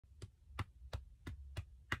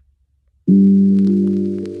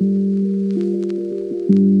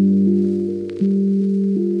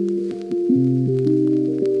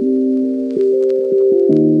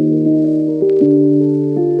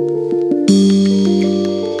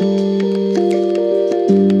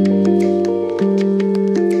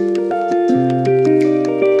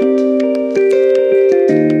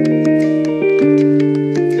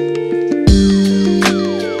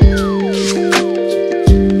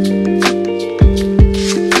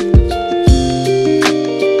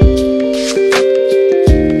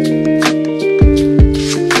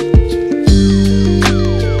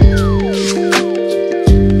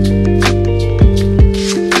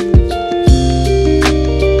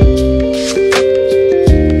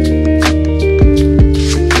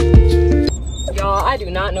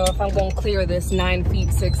measure this 9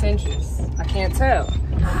 feet 6 inches. I can't tell.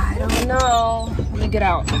 I don't know. Let me get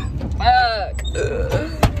out. Fuck.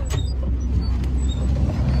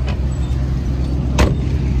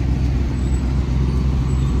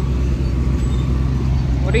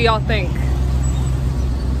 What do y'all think?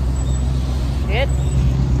 It?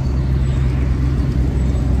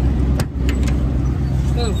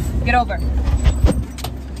 Move. Get over.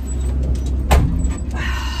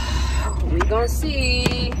 We gonna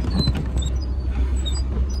see.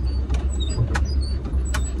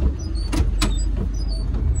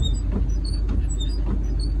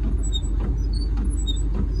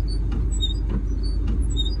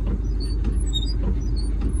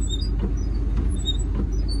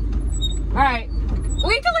 Alright, we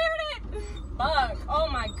cleared it! Fuck, oh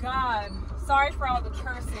my god. Sorry for all the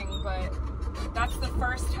cursing, but that's the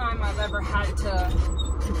first time I've ever had to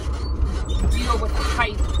deal with a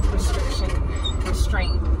height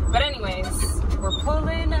restraint. But anyways, we're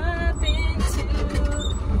pulling up into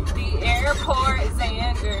the airport,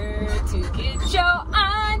 Xander, to get your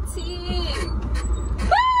auntie.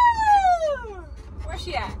 Woo! Where's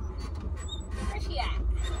she at? Where's she at?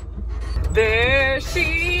 There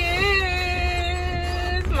she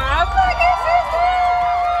is, my fucking sister!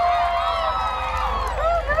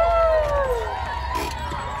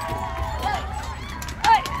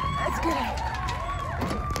 Let's get it.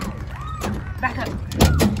 Back up.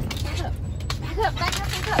 Back up. Back up. Back up. Back up.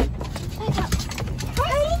 Back up.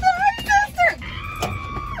 Hey, my sister!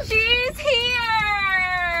 She's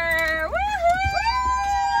here!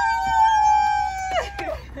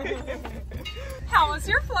 Woohoo! How was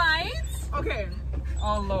your flight? Okay.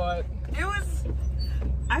 Oh Lord. It was,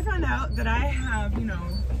 I found out that I have, you know,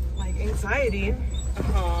 like anxiety.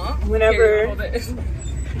 Whenever.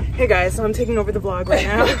 Hey guys, so I'm taking over the vlog right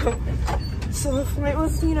now. So the flight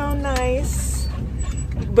was, you know, nice.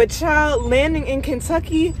 But child, landing in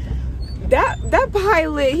Kentucky, that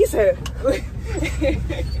pilot, he said,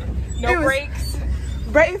 no brakes.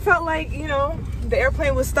 Right, it felt like, you know, the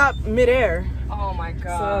airplane would stop midair. Oh my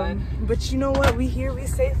god. So, but you know what? We here, we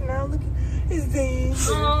safe now. Look at his days.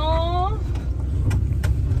 Aww.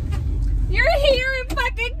 You're here in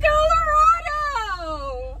fucking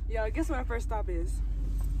Colorado! Yeah, guess what our first stop is?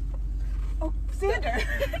 Oh, Xander.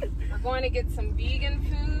 We're going to get some vegan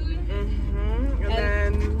food. Mm-hmm.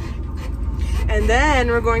 And then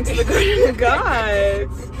we're going to the Garden of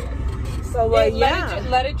Gods. So yeah.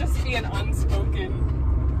 Let it just be an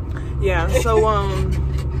unspoken. Yeah, so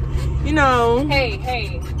you know.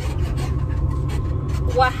 Hey.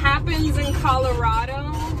 What happens in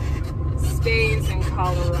Colorado stays in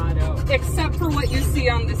Colorado. Except for what you see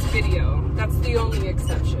on this video. That's the only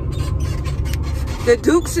exception. The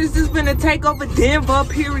Dukes is just gonna take over Denver,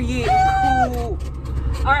 period. Cool.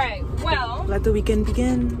 Alright, well. Let the weekend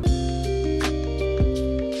begin.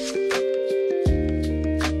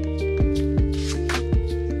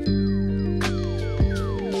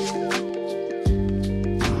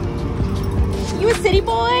 You a city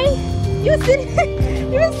boy? You a city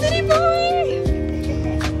boy?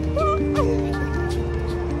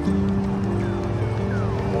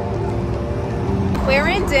 We're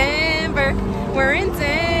in Denver. We're in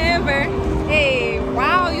Denver. Hey,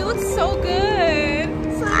 wow, you look so good.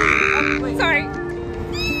 Oh, sorry.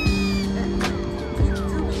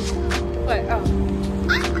 What? Oh.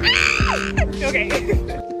 Okay.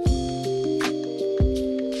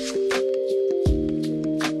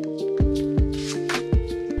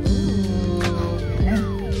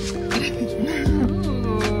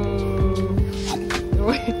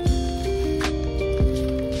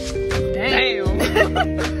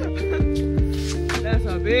 That's a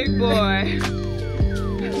big boy.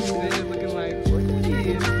 Looking like, what that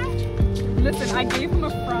is? Listen, I gave him a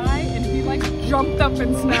fry and he like jumped up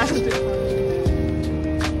and snatched it.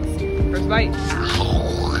 First bite.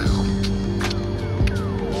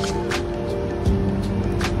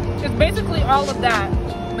 It's basically all of that,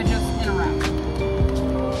 but just in a wrap.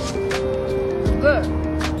 Good.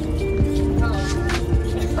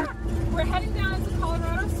 We're heading down to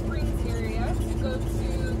Colorado Springs area to go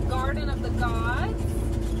to Garden of the Gods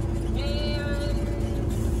and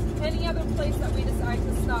any other place that we decide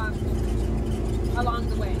to stop along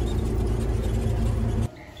the way.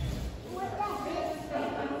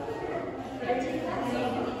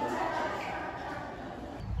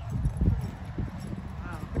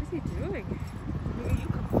 What is he doing? Are you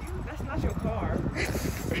confused? That's not your car.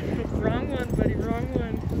 Wrong one, buddy. Wrong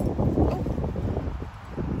one. Oh.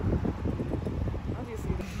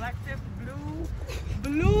 Obviously, the black-tipped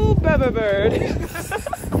blue baby bird.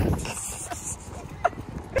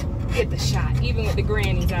 Get the shot, even with the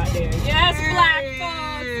grannies out there. Yes, black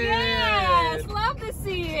folks. Yeah.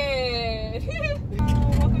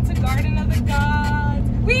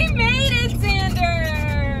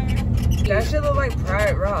 That shit look like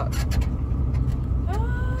Pride Rock.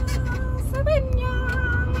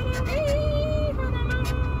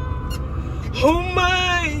 Oh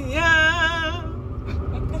my, yeah.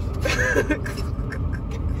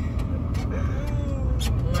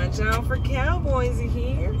 Watch out for cowboys in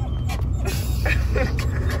here.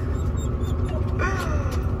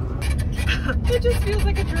 It just feels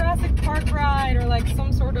like a Jurassic Park ride or like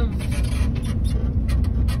some sort of.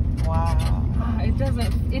 Wow.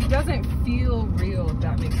 It doesn't feel real, if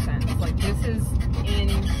that makes sense. Like, this is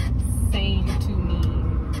insane to me.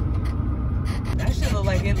 That shit look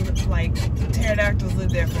like it looks like pterodactyls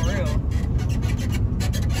live there for real.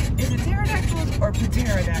 Is it pterodactyls or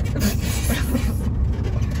pterodactyls?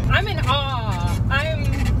 I'm in awe.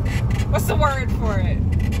 What's the word for it?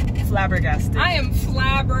 Flabbergasted. I am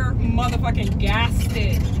motherfucking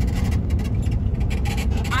gasted.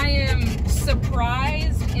 I am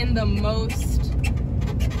surprised in the most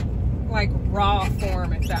like raw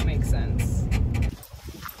form, if that makes sense.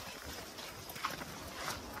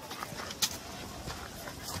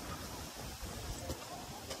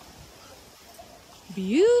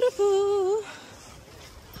 Beautiful.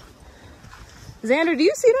 Xander, do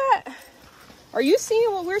you see that? Are you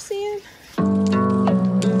seeing what we're seeing?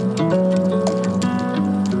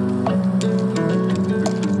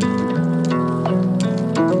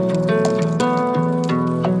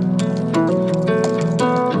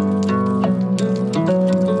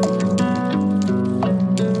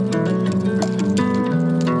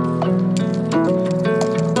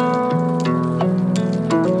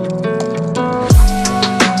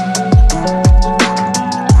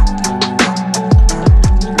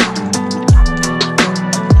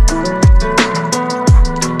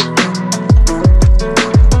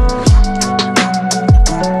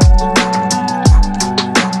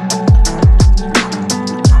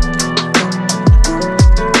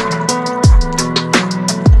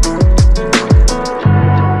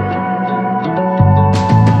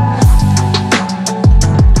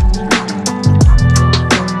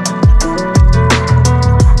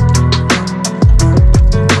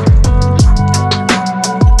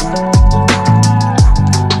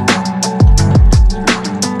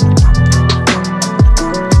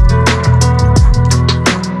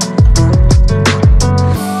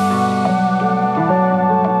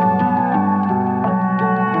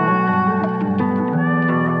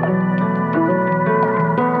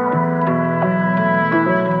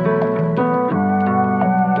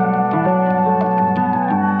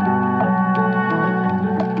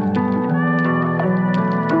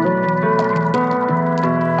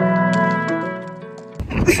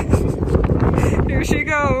 Here she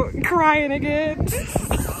go, crying again.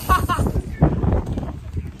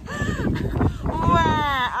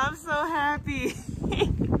 Wow, I'm so happy.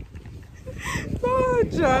 Oh,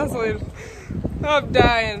 Jazlyn, I'm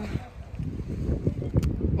dying.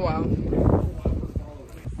 Wow.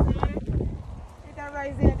 Get that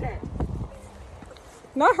right, Xander.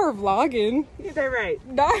 Not her vlogging. Get that right.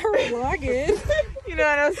 Not her vlogging. You know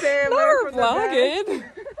what I'm saying? Not Learn her from the vlogging.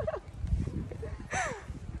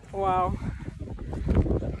 Wow.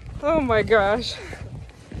 Oh my gosh.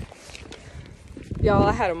 Y'all,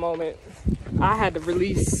 I had a moment. I had to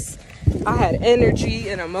release. I had energy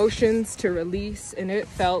and emotions to release, and it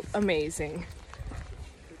felt amazing.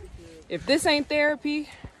 If this ain't therapy,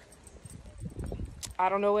 I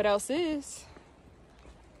don't know what else is.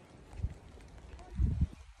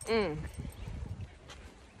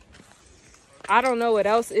 I don't know what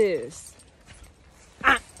else is.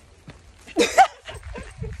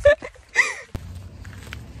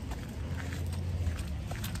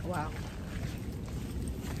 Wow.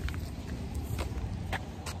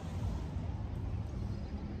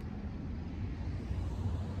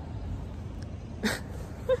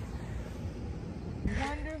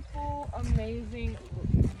 Wonderful, amazing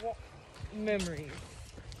memories.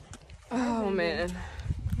 Oh man.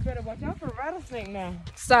 You better watch out for a rattlesnake now.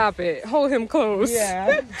 Stop it. Hold him close.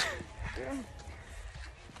 Yeah.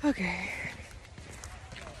 Okay.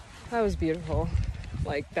 That was beautiful.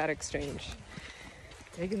 Like that exchange.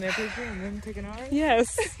 Taking their picture and then taking ours?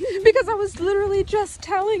 Yes. Because I was literally just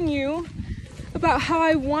telling you about how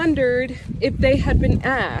I wondered if they had been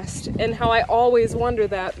asked, and how I always wonder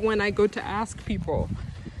that when I go to ask people.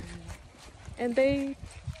 And they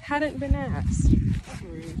hadn't been asked.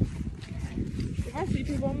 If I see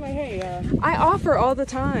people, I'm like, hey, I offer all the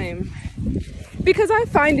time because I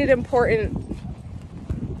find it important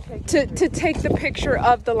to take the picture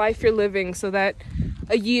of the life you're living, so that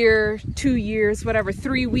a year, 2 years, whatever,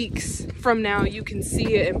 3 weeks from now, you can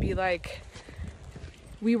see it and be like,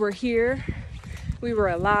 we were here, we were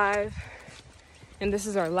alive, and this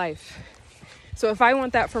is our life. So if I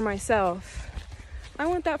want that for myself, I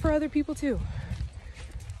want that for other people too.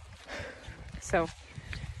 So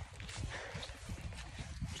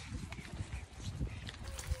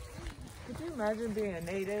could you imagine being a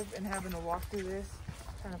native and having to walk through this,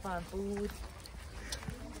 trying to find food?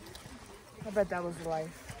 I bet that was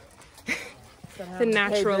life. The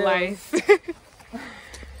natural life.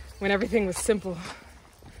 When everything was simple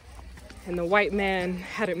and the white man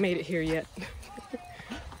hadn't made it here yet.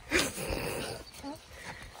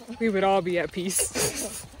 We would all be at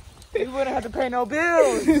peace. We wouldn't have to pay no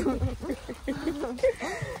bills.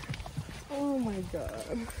 Oh my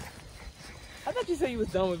God. I thought you said you was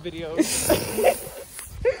done with videos.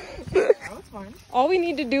 That was fine. All we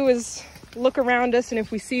need to do is look around us, and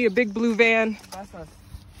if we see a big blue van, That's us.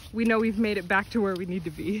 we know we've made it back to where we need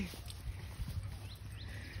to be.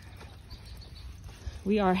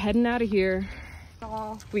 We are heading out of here.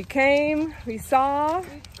 We came, we saw,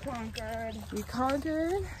 we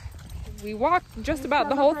conquered, we walked just about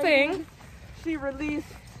the whole thing. She released.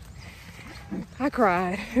 I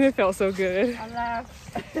cried. It felt so good. I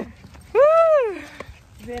laughed. Woo!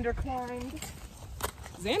 Xander climbed.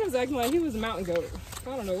 Xander was acting like he was a mountain goat.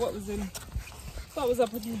 I don't know what was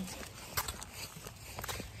up with him.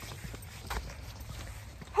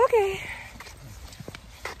 Okay.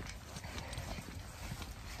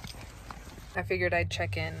 I figured I'd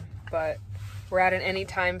check in, but we're at an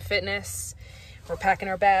Anytime Fitness. We're packing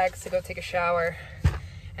our bags to go take a shower,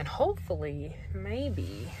 and hopefully,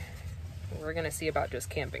 maybe, we're gonna see about just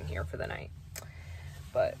camping here for the night.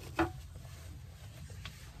 But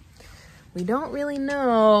we don't really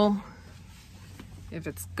know if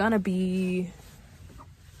it's gonna be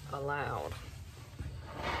allowed.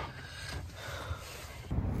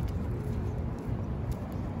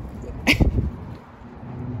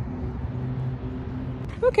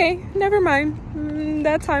 Okay, never mind.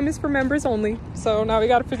 That time is for members only. So now we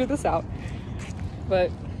gotta figure this out. But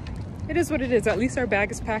it is what it is. At least our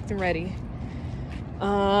bag is packed and ready.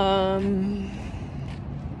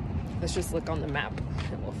 Let's just look on the map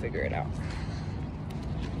and we'll figure it out.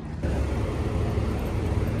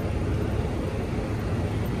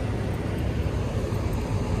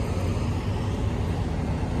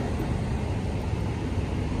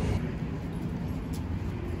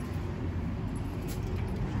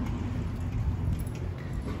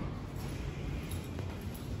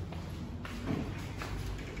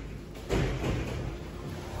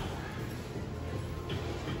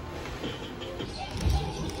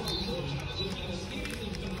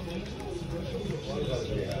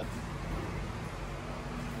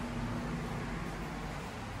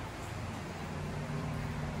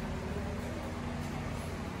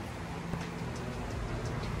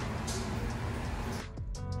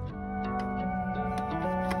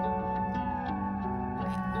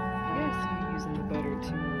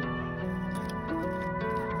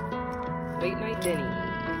 Late night Denny's.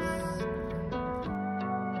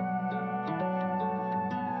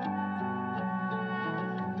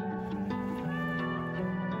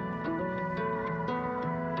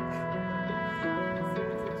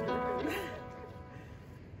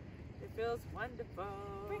 It feels wonderful.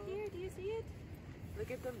 We're here, do you see it? Look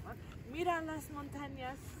at them. Mira las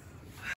montañas.